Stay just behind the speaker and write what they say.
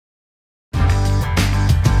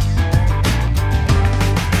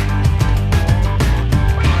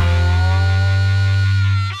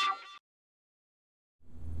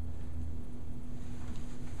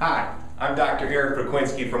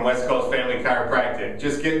Brukwinski from West Coast Family Chiropractic.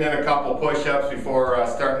 Just getting in a couple push-ups before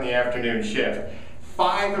starting the afternoon shift.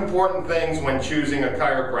 5 important things when choosing a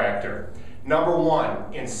chiropractor. Number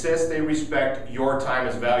 1, insist they respect your time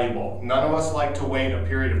as valuable. None of us like to wait a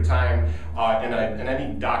period of time in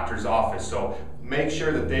any doctor's office, so make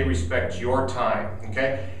sure that they respect your time,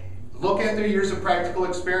 okay? Look at their years of practical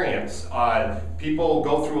experience. People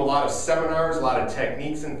go through a lot of seminars, a lot of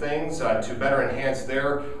techniques and things to better enhance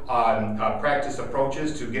their practice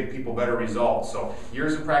approaches to get people better results. So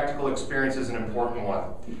years of practical experience is an important one.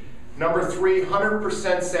 Number 3,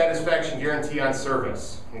 100% satisfaction guarantee on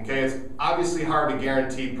service. Okay, it's obviously hard to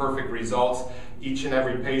guarantee perfect results. Each and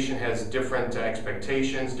every patient has different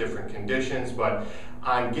expectations, different conditions, but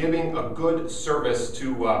on giving a good service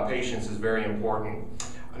to patients is very important.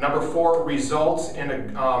 Number 4, results in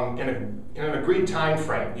an agreed time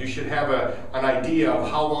frame. You should have an idea of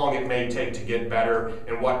how long it may take to get better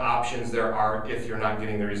and what options there are if you're not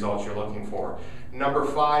getting the results you're looking for. Number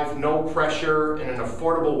 5, no pressure and an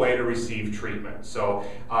affordable way to receive treatment. So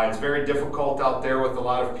it's very difficult out there with a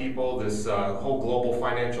lot of people, this whole global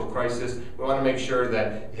financial crisis. We want to make sure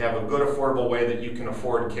that you have a good affordable way that you can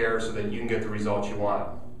afford care so that you can get the results you want.